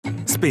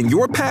Spin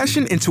your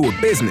passion into a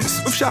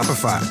business with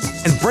Shopify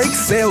and break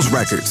sales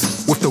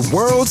records with the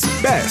world's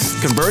best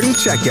converting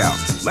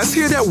checkout. Let's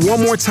hear that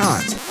one more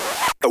time.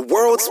 The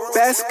world's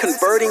best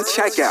converting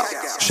checkout.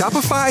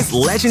 Shopify's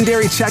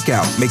legendary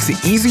checkout makes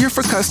it easier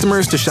for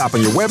customers to shop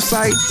on your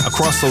website,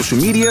 across social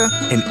media,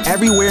 and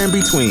everywhere in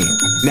between.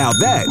 Now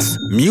that's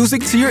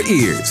music to your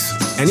ears.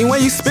 Any way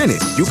you spin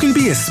it, you can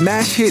be a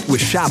smash hit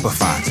with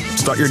Shopify.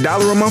 Start your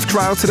 $1 a month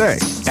trial today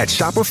at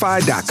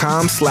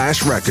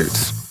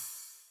shopify.com/records.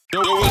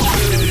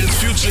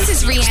 This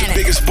is Rihanna. It's the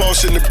biggest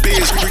boss in the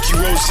biz, Ricky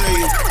Rose.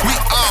 We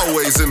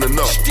always in the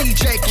know.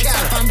 DJ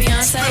Khaled. I'm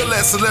Beyonce. Spill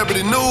that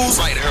celebrity news.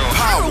 Right here on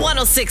Power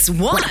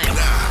 106.1.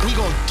 We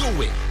gon'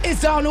 do it.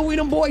 It's all new We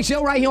Them Boys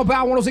show right here on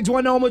Power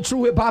 106.1. No more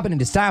true hip hop,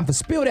 and it's time for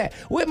Spill That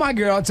with my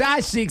girl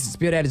Ty Sheeks.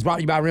 Spill That is brought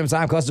to you by Rim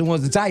Time Custom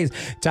Ones. The Tigers,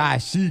 Ty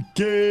Sheeks.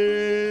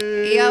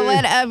 Yo,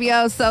 what up,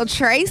 yo? So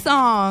Trey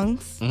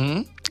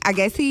Songz. I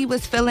guess he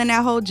was feeling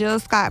that whole Jill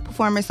Scott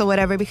performance or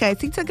whatever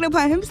because he took it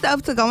upon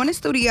himself to go in the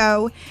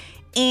studio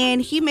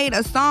and he made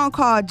a song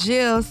called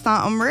Jill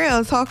Sumn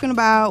Real talking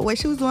about what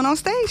she was doing on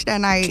stage that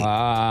night.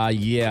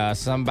 Yeah,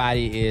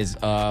 somebody is,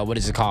 what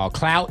is it called?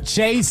 Clout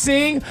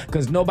chasing,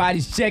 because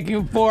nobody's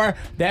checking for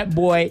that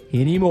boy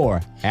anymore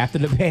after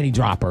the panty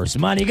droppers.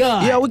 Money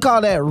gun. Yeah, we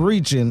call that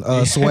reaching,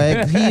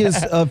 Swag. He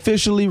is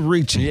officially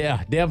reaching.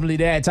 Yeah, definitely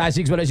that. Ty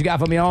Sheeks, what else you got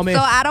for me, homie? So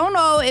I don't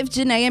know if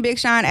Jhene and Big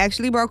Sean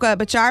actually broke up,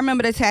 but y'all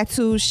remember the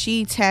tattoo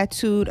she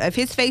tattooed of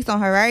his face on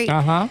her, right?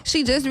 Uh-huh.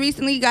 She just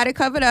recently got it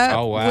covered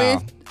up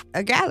with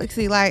a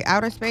galaxy, like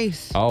outer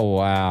space. Oh,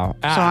 wow.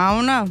 So I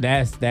don't know.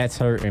 That's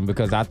hurting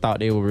because I thought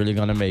they were really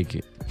going to make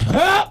it.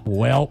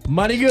 Well,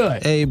 money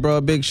good. Hey,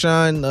 bro, Big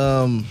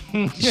Sean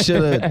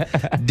should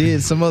have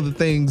did some other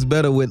things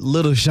better with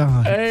Little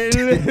Sean. Hey,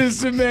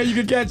 listen, man, you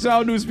can catch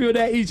all new Spill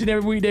That each and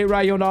every weekday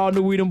right here on the all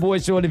new We Them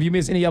Boys show. And if you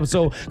miss any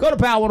episode, go to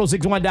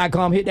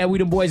power1061.com, hit that We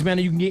Them Boys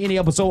banner. You can get any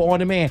episode on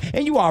demand.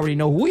 And you already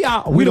know who we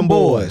are. We Them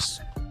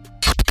Boys.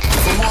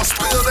 For more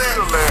Spill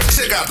That,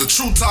 check out the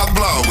True Talk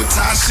blog with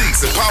Ty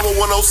Sheeks at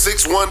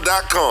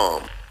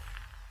power1061.com.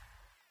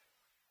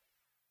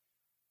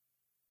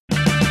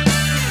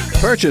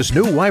 Purchase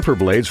new wiper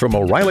blades from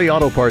O'Reilly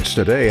Auto Parts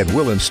today and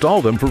we'll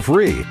install them for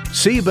free.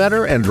 See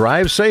better and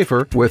drive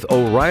safer with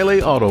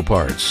O'Reilly Auto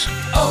Parts.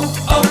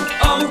 Oh, oh,